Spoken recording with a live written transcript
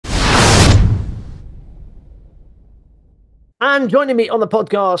And joining me on the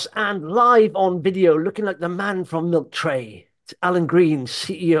podcast and live on video, looking like the man from Milk Tray, it's Alan Green,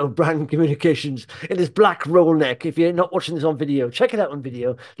 CEO of Brand Communications, in his black roll neck. If you're not watching this on video, check it out on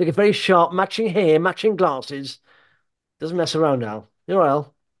video. Looking very sharp, matching hair, matching glasses. Doesn't mess around now. You're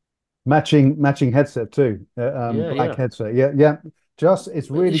Al. Matching headset too. Yeah, Black yeah. headset. Yeah, yeah. Just it's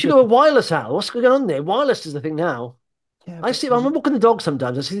You really should good. go with wireless, Al. What's going on there? Wireless is the thing now. Yeah, I but see, I'm walking the dog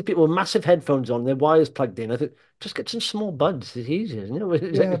sometimes. I see people with massive headphones on, their wires plugged in. I think, just get some small buds. It's easier, isn't it?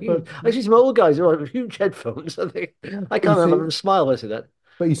 It's yeah, like but huge. I see some old guys who have huge headphones. I think, I but you can't see, remember a smile when I see that.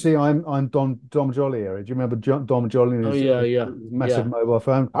 I'm Dom Jolly area. Do you remember Dom Jolly and Oh, his yeah, massive yeah, mobile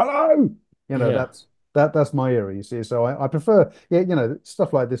phone? Hello. yeah, That's my era. You see, so I prefer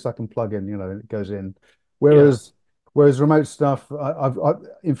stuff like this I can plug in. It goes in. yeah. Whereas remote stuff, I've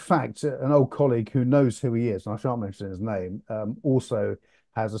in fact an old colleague who knows who he is, and I shan't mention his name, also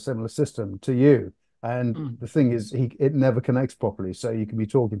has a similar system to you. And Mm. the thing is, it never connects properly, so you can be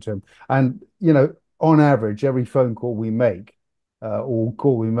talking to him. And on average, every phone call we make or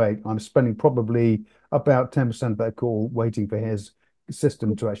call we make, I'm spending probably about 10% of that call waiting for his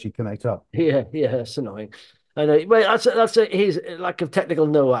system to actually connect up. Yeah, yeah, that's annoying. I know. Well, that's his lack of technical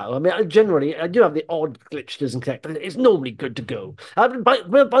know-how. I mean, generally, I do have the odd glitch doesn't connect, but it's normally good to go. By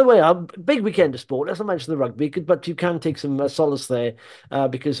the way, big weekend of sport. Let's not mention the rugby, but you can take some solace there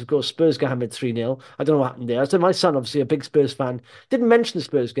because, of course, Spurs got hammered 3-0. I don't know what happened there. So my son, obviously a big Spurs fan, didn't mention the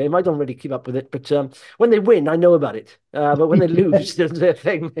Spurs game. I don't really keep up with it, but when they win, I know about it. But when they lose, it's their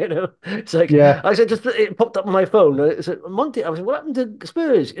thing. It's like Yeah, I said, just it popped up on my phone. It said Monty. I was like, what happened to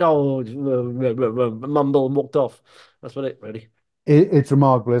Spurs? Oh, mumble and walked off. That's what it really. it's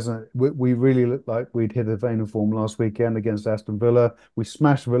remarkable, isn't it? We really looked like we'd hit a vein of form last weekend against Aston Villa. We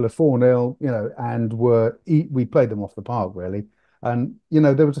smashed Villa 4-0, and we played them off the park, really. And,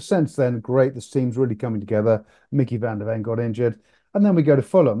 there was a sense then, great, this team's really coming together. Mickey van der Ven got injured. And then we go to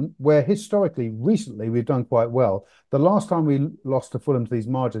Fulham, where historically, recently, we've done quite well. The last time we lost to Fulham to these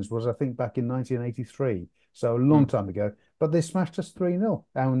margins was, I think, back in 1983. So a long Mm. time ago. But they smashed us 3-0,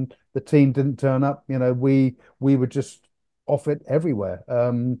 and the team didn't turn up. We were just off it everywhere.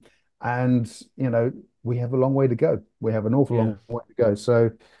 And we have a long way to go. We have an awful Yeah. long way to go.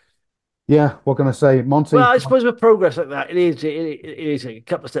 So yeah, what can I say, Well, Monty? I suppose with progress like that, it is a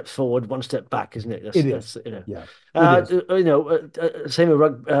couple of steps forward, one step back, isn't it? It is. That's you know. Yeah, it is. Same with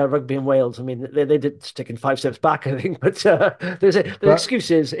rugby in Wales. I mean, they did stick in 5 steps back, I think. But the But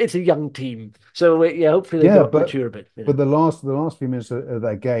excuse is it's a young team, so yeah, hopefully they yeah, go up but mature a bit. but the last few minutes of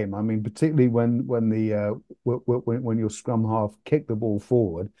that game, I mean, particularly when your scrum half kicked the ball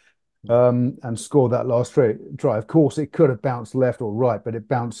forward, and scored that last try. Of course, it could have bounced left or right, but it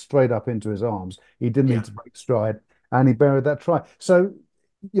bounced straight up into his arms. He didn't need Yeah. to break stride, and he buried that try. So,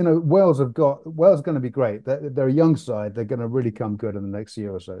 Wales are going to be great. They're a young side. They're going to really come good in the next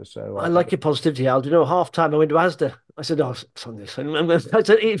year or so. So, I like your positivity, Al. Do you know, half time I went to Asda. I said, "Oh, Sunday." I said,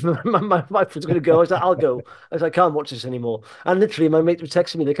 my wife was going to go. I said, "I'll go." I said, "I can't watch this anymore." And literally, my mate was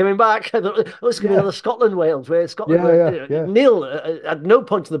texting me, "They're coming back." I thought, "Oh, it's going to be yeah, another Scotland Wales, where Scotland yeah, were yeah, yeah. nil at no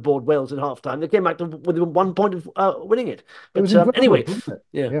point to the board. Wales at half time. They came back within 1 point of winning it." It was But inevitable, anyway, wasn't it?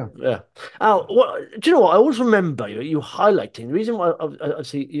 yeah, Yeah. yeah. Al, do you know what? I always remember you highlighting the reason why I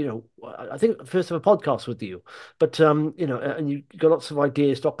see. I think first of a podcast with you, but and you got lots of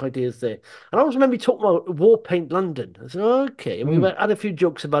ideas, stock ideas there. And I always remember you talking about Warpaint London. I said, okay. And Mm, had a few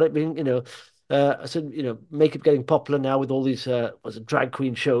jokes about it being, I said, makeup getting popular now with all these, was it drag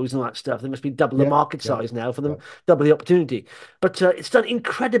queen shows and all that stuff. There must be double the yeah, market yeah, size now for them, yeah. double the opportunity. But it's done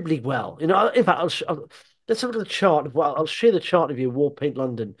incredibly well. In fact, let's have a look at the chart. Well, I'll share the chart of you, Warpaint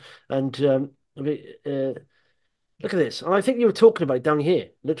London. And look at this. And I think you were talking about it down here,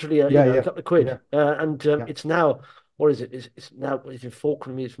 literally, Yeah, a yeah, couple of quid. yeah, And yeah. it's now, what is it? It's now, it's in 4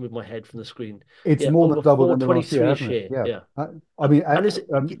 kilometers from my head from the screen. It's Yeah, more than over doubled in the last year, 423 a hasn't it? share. Yeah. Yeah. I mean, And is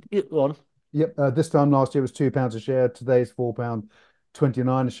it go on? yep. This time last year was £2 a share. Today's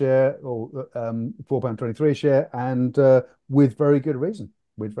 £4.29 a share, or £4.23 a share, and with very good reason.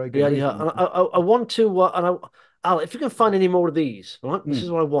 With very good Yeah, yeah. reason. And I want to, Al, if you can find any more of these, right? This Mm, is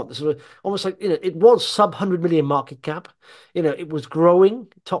what I want. This is almost like, it was sub 100 million market cap. It was growing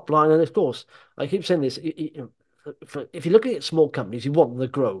top line. And of course, I keep saying this, if you're looking at small companies, you want them to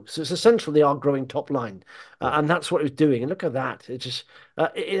grow. So it's essential they are growing top line. yeah. And that's what it was doing. And look at that. It just,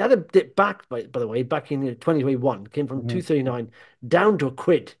 it had a dip back, by the way, back in 2021, came from Mhm. 239 down to a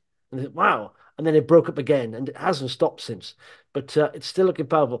quid. And wow. And then it broke up again and it hasn't stopped since. But it's still looking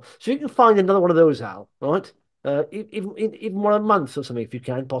powerful. So you can find another one of those, Al, right? Even one a month or something if you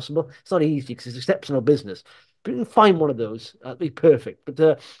can, possible. It's not easy because it's exceptional business. But you can find one of those, that'd be perfect.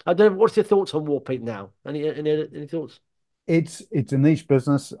 But I don't know, what's your thoughts on Warpaint now? Any thoughts? it's a niche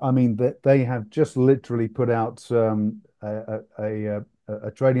business. I mean, that they have just literally put out a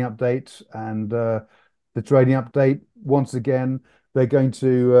trading update, and the trading update once again they're going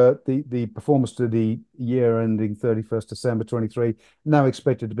to the performance to the year ending 31st December 23 now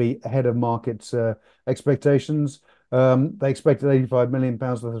expected to be ahead of market expectations. They expected 85 million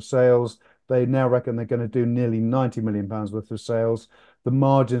pounds worth of sales. They now reckon they're going to do nearly 90 million pounds worth of sales. The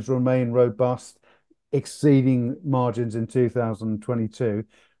margins remain robust, exceeding margins in 2022,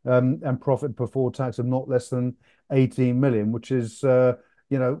 and profit before tax of not less than 18 million, which is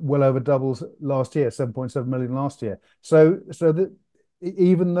well over doubles last year, 7.7 million last year. So that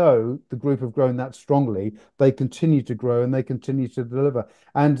even though the group have grown that strongly, they continue to grow and they continue to deliver,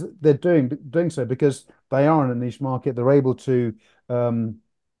 and they're doing so because they are in a niche market. They're able to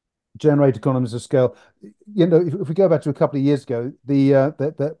generate economies of scale. If we go back to a couple of years ago,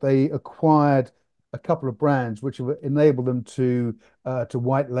 that they acquired a couple of brands which have enabled them to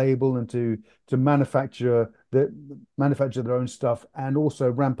white label and to manufacture their own stuff and also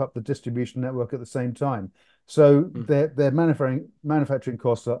ramp up the distribution network at the same time. So Mm. their manufacturing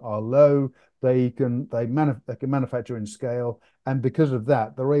costs are low. They can manufacture in scale, and because of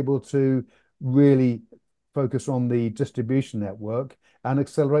that, they're able to really focus on the distribution network and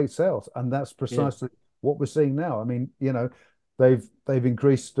accelerate sales. And that's Yeah. precisely what we're seeing now. I mean, they've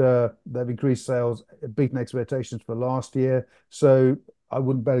increased sales, beaten expectations for last year. So I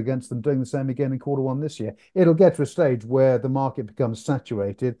wouldn't bet against them doing the same again in quarter 1 this year. It'll get to a stage where the market becomes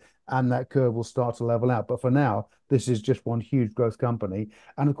saturated and that curve will start to level out. But for now, this is just one huge growth company.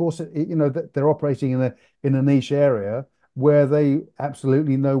 And of course, they're operating in a niche area where they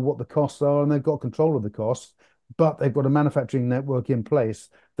absolutely know what the costs are and they've got control of the costs, but they've got a manufacturing network in place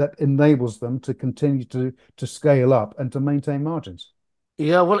that enables them to continue to scale up and to maintain margins,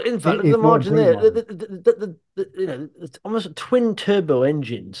 Yeah, well, in fact, look at the if not margin improve there. margins. It's almost twin turbo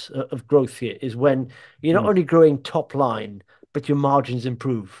engines of growth here is when you're not Mm. only growing top line, but your margins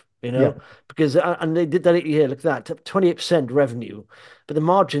improve, Yeah, because, and they did that here, look at that, 28% revenue, but the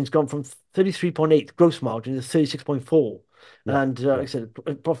margin's gone from 33.8 gross margin to 36.4. yeah, And like yeah, I said,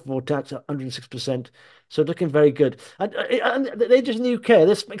 profit before tax 106%. So looking very good. And they just in the UK,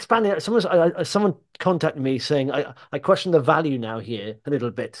 they're expanding. Someone contacted me saying I question the value now here a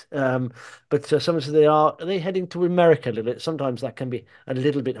little bit. But someone said are they heading to America a little bit? Sometimes that can be a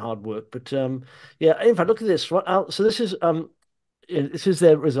little bit hard work. But yeah, in fact, look at this. Right, so this is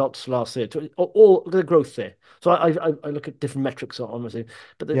their results last year. All the growth there. So I look at different metrics on this,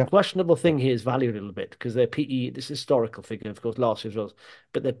 but the yeah, questionable yeah, thing here is value a little bit because their PE, this historical figure, of course, last year's results,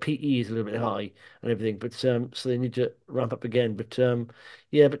 but their PE is a little bit high and everything. But so they need to ramp up again. But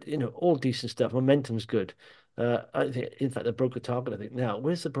yeah, but all decent stuff. Momentum's good. I think, in fact, they broke the target. I think now,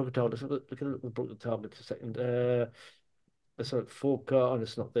 where's the broker target? Look at the broker target a second. Sorry, forecast. Oh,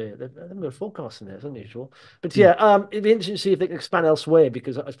 it's not there. They haven't got a forecast in there. It's unusual. But mm, yeah, it'd be interesting to see if they can expand elsewhere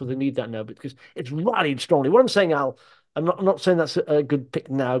because I suppose they need that now because it's rallied strongly. What I'm saying, Al, I'm not saying that's a good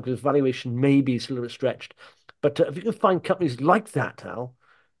pick now because valuation maybe is a little bit stretched. But if you can find companies like that, Al,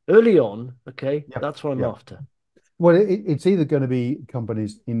 early on, okay, yeah, that's what I'm yeah. after. Well, it's either going to be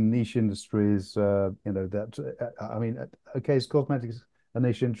companies in niche industries, that I mean, okay, is cosmetics a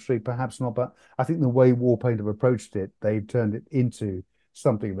niche industry? Perhaps not, but I think the way Warpaint have approached it, they've turned it into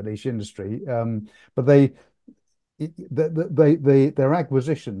something of a niche industry. But their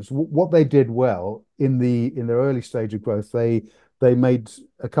acquisitions, what they did well in their early stage of growth, they made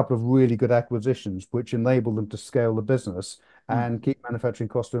a couple of really good acquisitions, which enabled them to scale the business Hmm. and keep manufacturing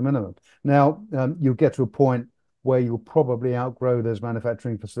costs to a minimum. Now, you'll get to a point where you'll probably outgrow those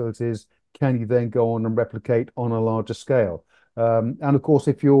manufacturing facilities. Can you then go on and replicate on a larger scale? And of course,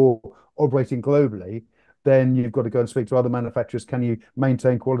 if you're operating globally, then you've got to go and speak to other manufacturers. Can you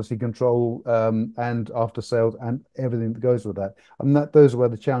maintain quality control and after sales and everything that goes with that? And those are where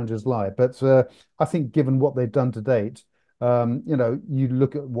the challenges lie. But I think given what they've done to date, you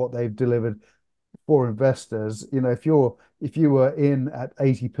look at what they've delivered for investors. If you were in at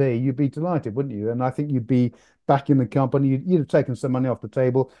 80p, you'd be delighted, wouldn't you? And I think you'd be back in the company. You'd have taken some money off the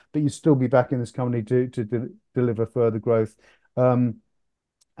table, but you'd still be back in this company to deliver further growth. Um,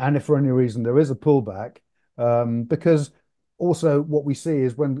 and if for any reason there is a pullback, because also what we see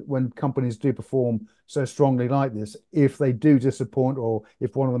is when companies do perform so strongly like this, if they do disappoint or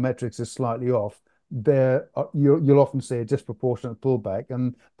if one of the metrics is slightly off, you'll often see a disproportionate pullback,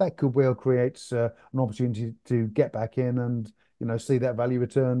 and that could well create an opportunity to get back in and see that value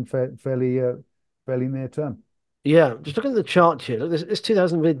return fairly near term. Yeah, just looking at the chart here. Look, this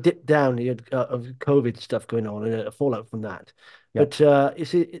 2000 really dipped down. You had of COVID stuff going on and a fallout from that. Yep. But you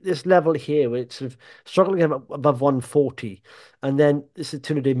see, this level here, where it's sort of struggling above 140, and then this is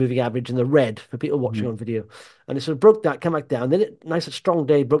 200-day moving average in the red for people watching Mhm. on video. And it sort of broke that, came back down. Then it, nice and strong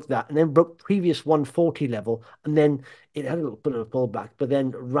day, broke that, and then broke previous 140 level. And then it had a little bit of a pullback, but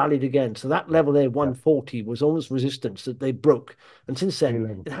then rallied again. So that Yeah. level there, Yeah. 140, was almost resistance that they broke. And since Key then,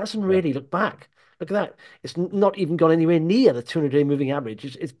 level. it hasn't Yeah. really looked back. Look at that. It's not even gone anywhere near the 200-day moving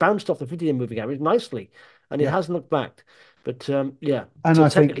average. It's bounced off the 50-day moving average nicely, and it Yeah. hasn't looked back. But yeah, And so I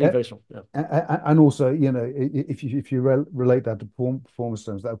think, technically very strong. Yeah. and also, if you relate that to performance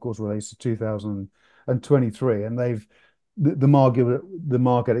terms, that of course relates to 2023, and the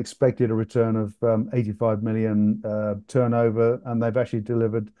market expected a return of 85 million turnover, and they've actually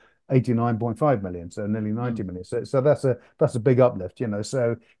delivered 89.5 million, so nearly Mm. 90 million. So that's a big uplift,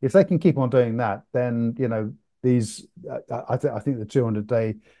 So if they can keep on doing that, then these I think the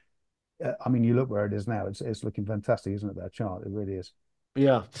 200-day. I mean, you look where it is now; it's looking fantastic, isn't it? That chart, it really is.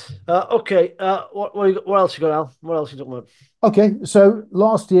 Yeah. Okay. What else you got, Al? What else you talking about? Okay, so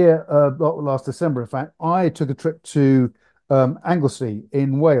last year, well, last December, in fact, I took a trip to Anglesey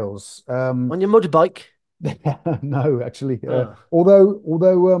in Wales. On your motorbike? No, actually, Oh,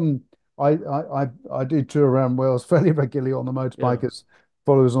 although I do tour around Wales fairly regularly on the yeah. motorbike, as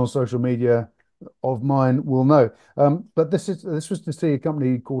followers on social media of mine will know. But this was to see a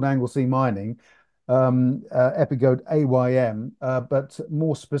company called Anglesey Mining, Epigode AYM, but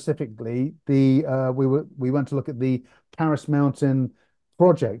more specifically, we went to look at the Paris Mountain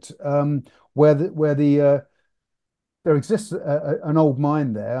project, where there exists an old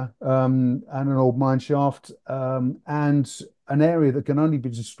mine there, and an old mine shaft, and an area that can only be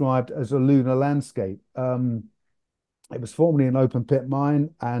described as a lunar landscape. It was formerly an open pit mine,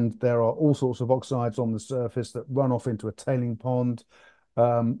 and there are all sorts of oxides on the surface that run off into a tailing pond.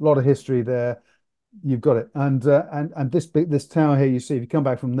 A lot of history there. You've got it. And this tower here you see, if you come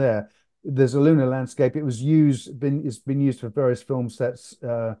back from there, there's a lunar landscape. It's been used for various film sets,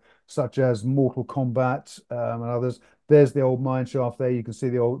 such as Mortal Kombat, and others. There's the old mine shaft there. You can see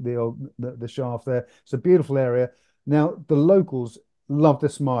the shaft there. It's a beautiful area. Now the locals love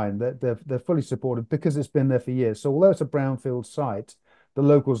this mine. They're fully supported because it's been there for years. So although it's a brownfield site, the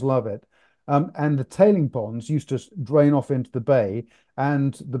locals love it. And the tailing ponds used to drain off into the bay,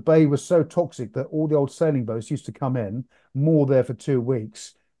 and the bay was so toxic that all the old sailing boats used to come in, moor there for 2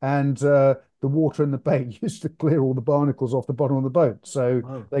 weeks, and the water in the bay used to clear all the barnacles off the bottom of the boat, so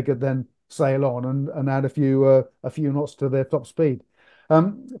Wow. they could then sail on and add a few knots to their top speed.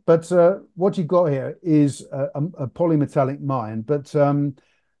 But what you've got here is a polymetallic mine, but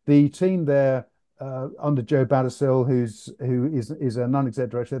the team there, under Joe Battersill, who is a non-exec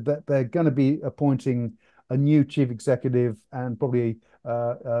director, that they're going to be appointing a new chief executive and probably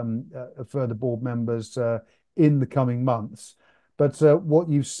further board members in the coming months. But what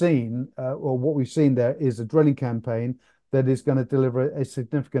you've seen, or what we've seen there, is a drilling campaign that is going to deliver a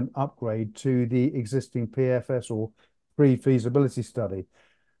significant upgrade to the existing PFS, or pre-feasibility study.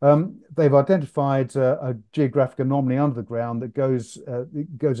 They've identified a geographic anomaly under the ground that goes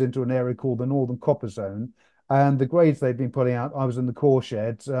into an area called the Northern Copper Zone. And the grades they've been putting out, I was in the core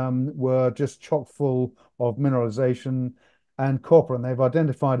shed, were just chock full of mineralization and copper. And they've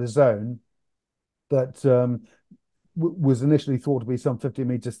identified a zone that was initially thought to be some 50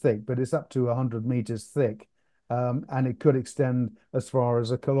 meters thick, but it's up to 100 meters thick. And it could extend as far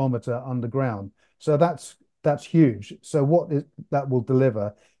as a kilometer underground. So that's huge. So that will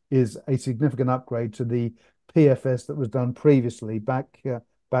deliver is a significant upgrade to the PFS that was done previously back in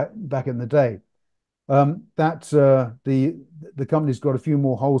the day. That the company's got a few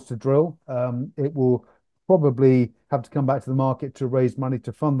more holes to drill. It will probably have to come back to the market to raise money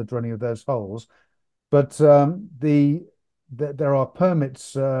to fund the drilling of those holes. But there are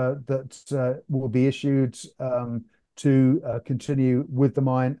permits that will be issued to continue with the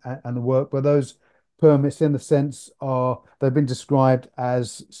mine and the work. But those permits, in the sense, they've been described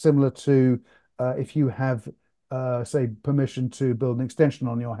as similar to if you have, say, permission to build an extension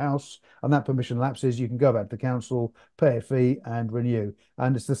on your house, and that permission lapses, you can go back to the council, pay a fee, and renew.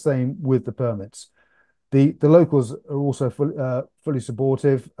 And it's the same with the permits. The locals are also fully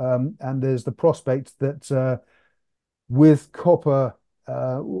supportive, and there's the prospect that with copper,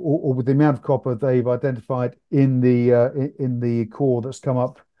 or with the amount of copper they've identified in the core that's come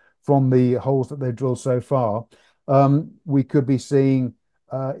up from the holes that they've drilled so far, we could be seeing,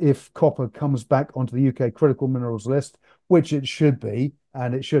 if copper comes back onto the UK critical minerals list, which it should be,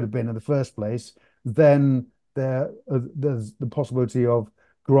 and it should have been in the first place, then there's the possibility of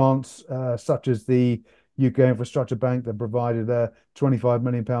grants, such as the UK Infrastructure Bank that provided a £25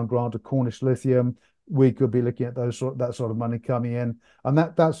 million grant to Cornish Lithium, we could be looking at that sort of money coming in, and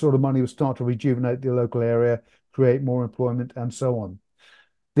that sort of money will start to rejuvenate the local area, create more employment, and so on.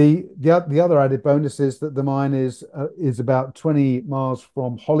 The other added bonus is that the mine is about 20 miles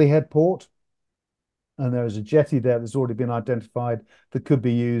from Holyhead Port, and there is a jetty there that's already been identified that could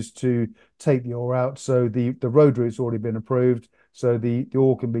be used to take the ore out. So the road route's already been approved, so the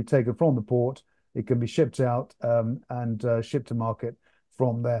ore can be taken from the port, it can be shipped out and shipped to market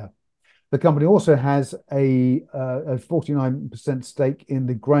from there. The company also has a 49% stake in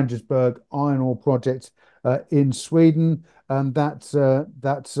the Grängesberg iron ore project in Sweden, and the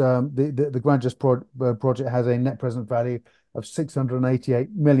Gränges project has a net present value of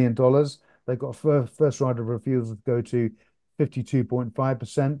 $688 million. They've got a first right of refusal to go to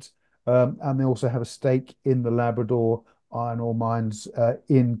 52.5%, and they also have a stake in the Labrador iron ore mines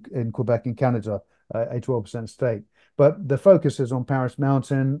in Quebec and Canada, a 12% stake. But the focus is on Paris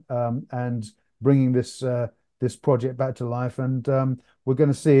Mountain and bringing this project back to life. And we're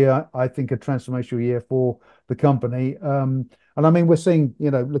going to see, I think, a transformational year for the company. And I mean, we're seeing,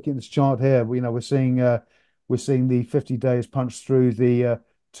 looking at this chart here, we're seeing the 50 days punch through the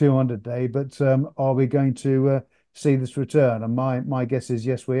 200-day. But are we going to see this return? And my guess is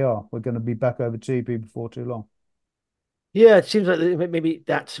yes, we are. We're going to be back over TP before too long. Yeah, it seems like maybe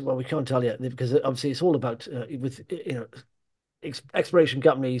that's well, we can't tell yet because obviously it's all about with exploration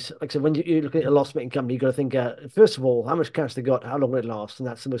companies. Like I said, when you're looking at a loss-making company, you've got to think first of all how much cash they got, how long will it last, and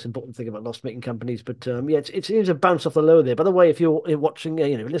that's the most important thing about loss-making companies. But yeah, it seems to bounce off the low there. By the way, if you're watching,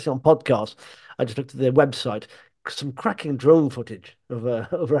 listening on podcasts, I just looked at their website. Some cracking drone footage of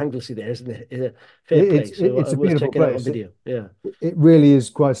over Anglesey there, isn't it? Fair play. So It's a worth beautiful checking out on place. video. Yeah. It really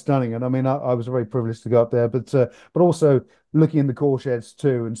is quite stunning. And I mean, I was very privileged to go up there, but also looking in the core sheds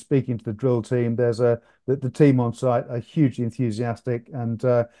too and speaking to the drill team. The team on site are hugely enthusiastic, and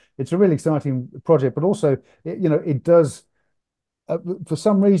it's a really exciting project. But also, it does for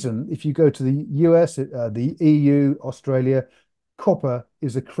some reason, if you go to the US, the EU, Australia, copper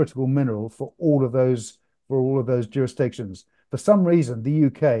is a critical mineral for all of those jurisdictions. For some reason, the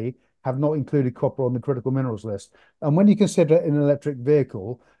UK have not included copper on the critical minerals list. And when you consider an electric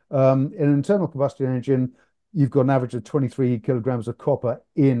vehicle, in an internal combustion engine, you've got an average of 23 kilograms of copper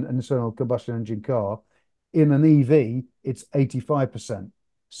in an internal combustion engine car. In an EV, it's 85%. Yeah.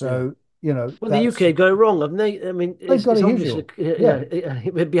 So, Well, the that's UK got it wrong, haven't they? I mean, they've got it's a obviously usual. Yeah.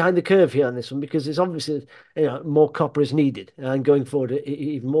 we're behind the curve here on this one because it's obviously more copper is needed, and going forward,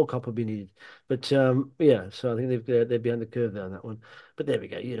 even more copper will be needed. But yeah, so I think they're behind the curve there on that one. But there we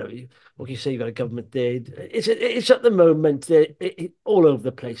go. Like you say, you've got a government there. It's at the moment they're all over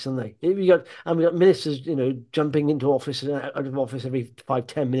the place, aren't they? We got ministers, jumping into office and out of office every 5,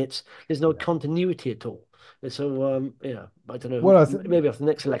 10 minutes. There's no Yeah. continuity at all. So yeah, I don't know. Well, Maybe after the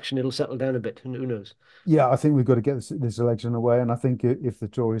next election it'll settle down a bit. Who knows? yeah, I think we've got to get this election away, and I think if the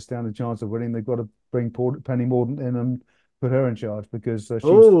Tories stand a chance of winning, they've got to bring Penny Mordaunt in and put her in charge because she's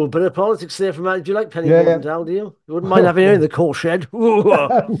Oh, bit of politics there from Al. Do you like Penny yeah, yeah. Mordaunt, Al? Do you? You wouldn't mind having her in the coal shed? Ooh.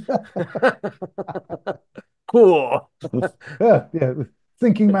 Cool. Yeah, yeah.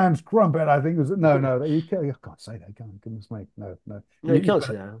 Thinking man's crumpet, I think was no, you can't say that, can't goodness me. No, no. No, you You can't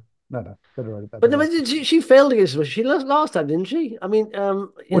say better that. no, better write it But better no, right. but she failed against us. She lost last time, didn't she? I mean, Well,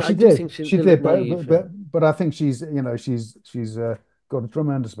 I she do did. think she's a She little bit did, naive. but I think she's got a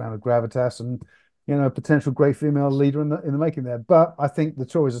tremendous amount of gravitas and a potential great female leader in the making there. But I think the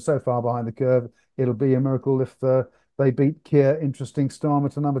Tories are so far behind the curve, it'll be a miracle if they beat Keir Interesting Starmer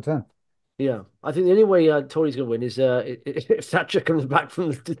to number 10. Yeah, I think the only way Tory's going to win is if Thatcher comes back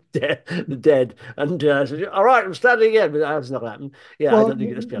from the dead and says, "All right, I'm standing again," but that's not happening. Yeah, I Well, don't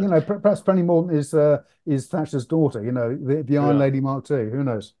think it's be perhaps Penny Morton is Thatcher's daughter, the Iron Yeah, Lady Mark II. Who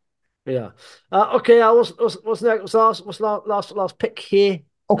knows? yeah. Okay, what's next? What's last pick here?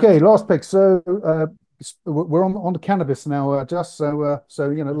 Okay, last pick. So we're on the cannabis now, just so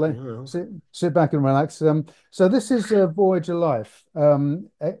Okay, well, sit back and relax. So this is Voyager Life.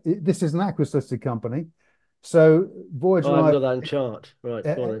 This is an Aquis listed company. So Voyager I haven't Life, got that in chart. Right,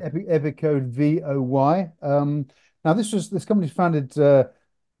 go on then. epic code VOY. Now this company was founded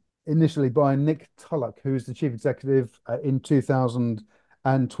initially by Nick Tulloch, who is the chief executive in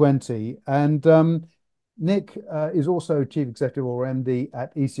 2020, and Nick is also chief executive or MD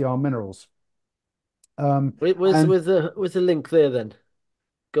at ECR Minerals. And With the link there then,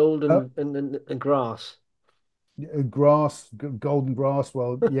 gold uh, and grass. golden grass.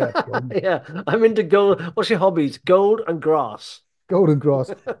 Well, yeah, Yeah, I'm into gold. What's your hobbies? Gold and grass. golden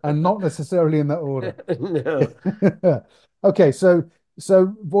grass, and not necessarily in that order. No. Okay, so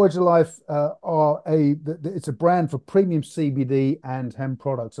Voyager Life it's a brand for premium CBD and hemp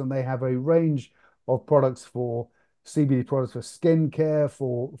products, and they have a range of products for CBD products for skincare,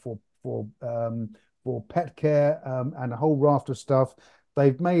 for pet care, and a whole raft of stuff.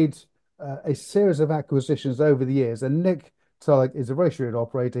 They've made a series of acquisitions over the years, and Nick Tulloch is a very shrewd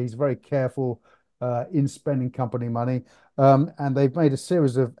operator. He's very careful in spending company money, and they've made a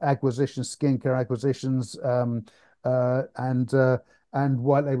series of acquisitions, skincare acquisitions, and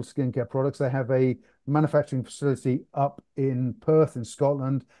white label skincare products. They have a manufacturing facility up in Perth in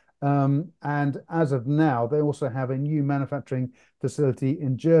Scotland. And as of now, they also have a new manufacturing facility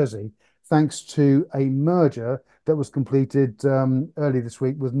in Jersey, thanks to a merger that was completed early this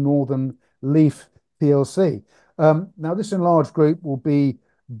week with Northern Leaf PLC. Now, this enlarged group will be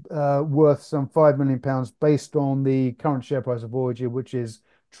worth some £5 million based on the current share price of Voyager, which is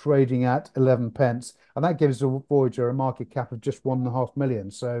trading at 11 pence. And that gives Voyager a market cap of just 1.5 million.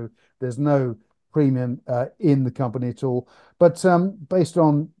 So there's no premium in the company at all. But based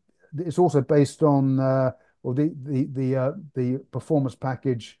on it's also based on or the performance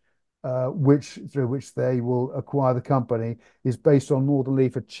package through which they will acquire the company is based on Northern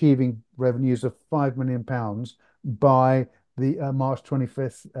Leaf achieving revenues of £5 million by the March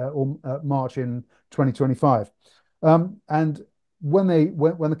 25th or March in 2025. And when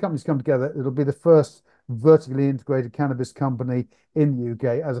the companies come together, it'll be the first vertically integrated cannabis company in the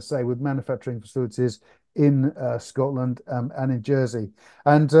UK, as I say, with manufacturing facilities in Scotland and in Jersey.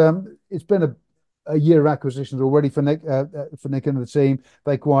 And it's been a year of acquisitions already for Nick and the team.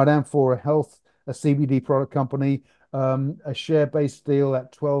 They acquired Amphora Health, a CBD product company, a share-based deal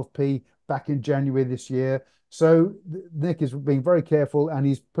at 12p back in January this year. So Nick is being very careful, and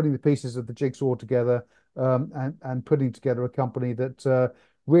he's putting the pieces of the jigsaw together, and putting together a company that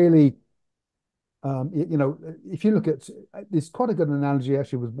really, if you look at, it's quite a good analogy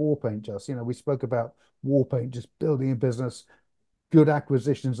actually with Warpaint. We spoke about Warpaint just building a business, good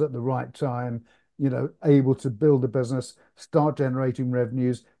acquisitions at the right time, able to build a business, start generating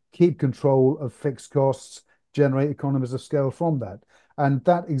revenues, keep control of fixed costs, generate economies of scale from that. And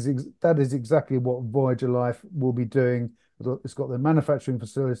that is exactly what Voyager Life will be doing. It's got the manufacturing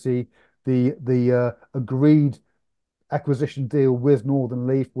facility, the agreed acquisition deal with Northern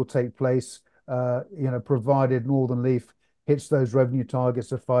Leaf will take place, provided Northern Leaf hits those revenue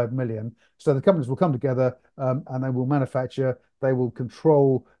targets of 5 million. So the companies will come together, and they will manufacture, they will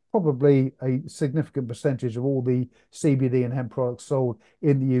control probably a significant percentage of all the CBD and hemp products sold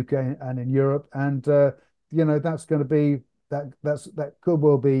in the UK and in Europe. And that's going to be that could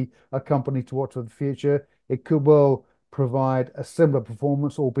well be a company to watch for the future. It could well provide a similar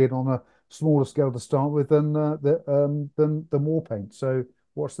performance, albeit on a smaller scale to start with than Warpaint. So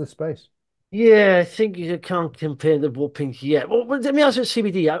watch this space. Yeah, I think you can't compare the Warpaint yet. Well, let me ask you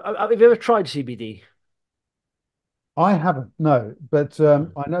CBD. Have you ever tried CBD? I haven't, no, but I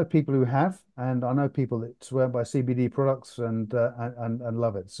know people who have, and I know people that swear by CBD products and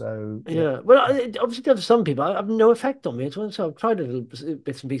love it. So yeah. Yeah, well, it obviously does for some people. I have no effect on me at all, so I've tried a little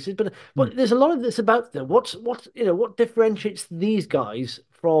bits and pieces. But Mm. there's a lot of this about them. What differentiates these guys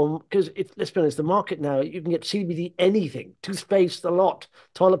from? Because let's be honest, the market now you can get CBD anything, toothpaste, a lot,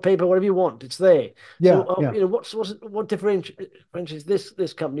 toilet paper, whatever you want, it's there. So Yeah, yeah. what differentiates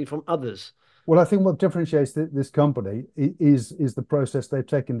this company from others? Well, I think what differentiates this company is the process they've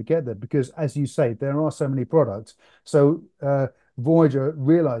taken to get there. Because, as you say, there are so many products. So Voyager,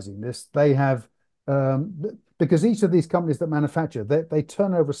 realizing this, they have because each of these companies that manufacture, they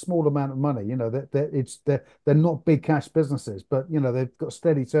turn over a small amount of money. They're not big cash businesses, but they've got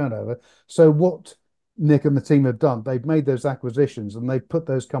steady turnover. So what Nick and the team have done, they've made those acquisitions and they've put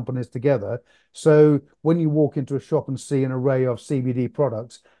those companies together. So when you walk into a shop and see an array of CBD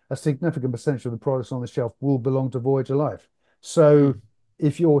products, a significant percentage of the products on the shelf will belong to Voyager Life. So Hmm.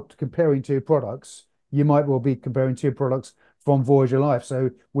 if you're comparing two products, you might well be comparing two products from Voyager Life.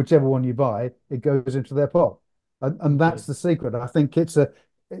 So whichever one you buy, it goes into their pot. And Okay. that's the secret. I think it's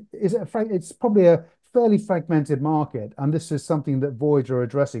probably a fairly fragmented market, and this is something that Voyager are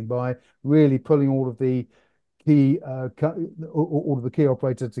addressing by really pulling all of the key all of the key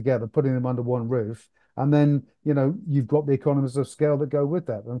operators together, putting them under one roof. And then, you've got the economies of scale that go with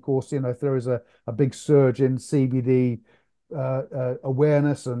that. And of course, if there is a big surge in CBD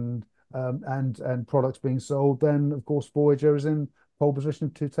awareness and products being sold, then of course Voyager is in pole position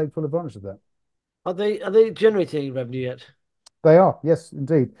to take full advantage of that. Are they generating any revenue yet? They are, yes,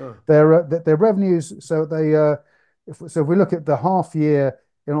 indeed. Oh. Their revenues. If we look at the half year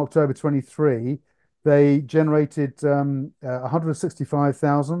in October 23, they generated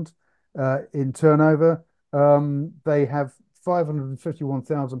 165,000 in turnover. They have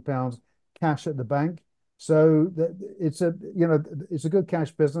 £551,000 cash at the bank. So it's a it's a good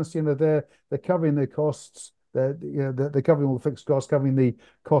cash business. They're covering their costs. They're covering all the fixed costs, covering the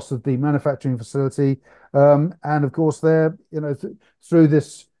cost of the manufacturing facility, and of course through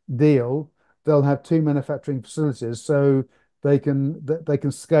this deal they'll have two manufacturing facilities, so they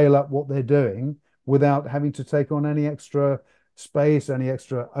can scale up what they're doing without having to take on any extra space, any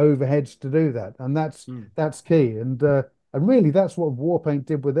extra overheads to do that, and Mm. that's key. And really, that's what Warpaint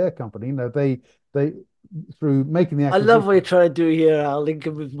did with their company. They through making the I love what you're acquisition. trying to do here, Al.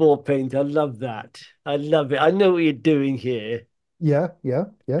 Lincoln with Warpaint. I love that. I love it. I know what you're doing here. Yeah.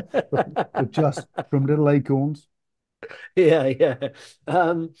 We're just from little acorns. Yeah, yeah.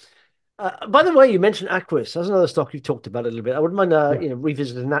 Um, by the way, you mentioned Aquis. That's another stock you've talked about a little bit. I wouldn't mind, Yeah,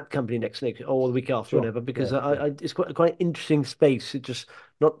 revisiting that company next week or the week after, sure. whatever, because Yeah. it's quite an interesting space. It just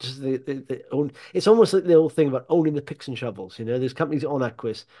not just the own. It's almost like the old thing about owning the picks and shovels. There's companies on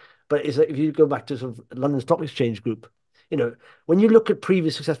Aquis, but it's like if you go back to sort of London Stock Exchange Group, when you look at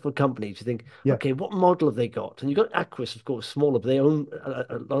previous successful companies, you think, Yeah. okay, what model have they got? And you've got Aquis, of course, smaller, but they own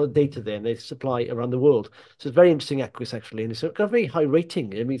a lot of data there and they supply around the world. So it's very interesting, Aquis, actually. And it's got a very high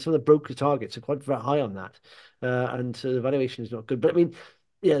rating. I mean, some of the broker targets are quite very high on that. And so the valuation is not good. But I mean,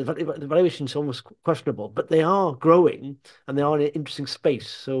 yeah, the valuation is almost questionable, but they are growing and they are in an interesting space.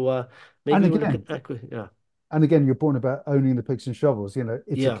 So And maybe we'll look at again, Aquis. Yeah. your point about owning the picks and shovels, it's a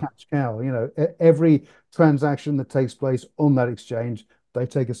Yeah. cash cow. Every transaction that takes place on that exchange, they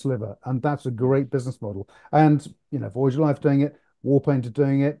take a sliver, and that's a Mm. great business model. And Voyager Life doing it, Warpaint are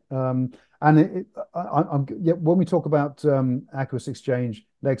doing it. And yeah, when we talk about Aquis Exchange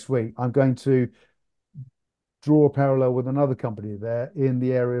next week, I'm going to draw a parallel with another company there in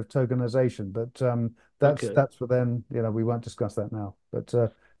the area of tokenization, but Okay. that's for then. We won't discuss that now. But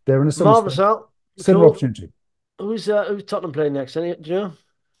they're in a similar Marvelous, space, Al. similar Cool. opportunity. Who's Tottenham playing next? Do you know?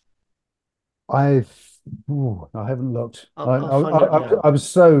 I've I haven't looked. I'll find out now. I was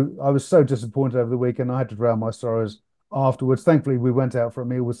so disappointed over the weekend. I had to drown my sorrows afterwards. Thankfully, we went out for a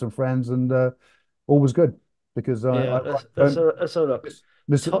meal with some friends, and all was good because I Yeah, arrived home. let's have a look.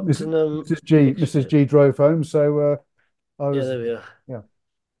 Tottenham Mrs. fixture. G drove home, so I Yeah, was there we are.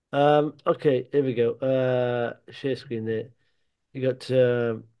 yeah. Okay, here we go. Share screen there. You got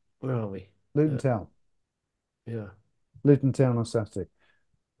where are we? Luton Uh, Town, yeah. Luton Town on Saturday.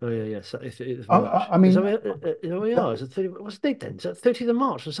 Oh yeah, yeah. It's I, March. I mean, Is that where we are? Is it 30? What's the date then? Is that 30th of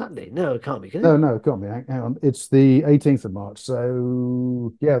March on Saturday? No, it can't be, can no, it? no, it can't be. Hang on, it's the 18th of March.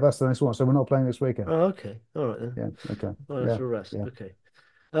 So yeah, that's the next one. So we're not playing this weekend. Oh, okay. All right then. Yeah, okay, Oh, that's yeah, for rest. yeah. Okay.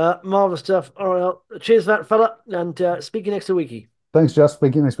 Marvelous stuff. All right. Well, cheers for that, fella. And speak to you next week. Thanks, Just.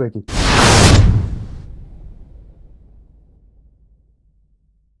 Speaking next week.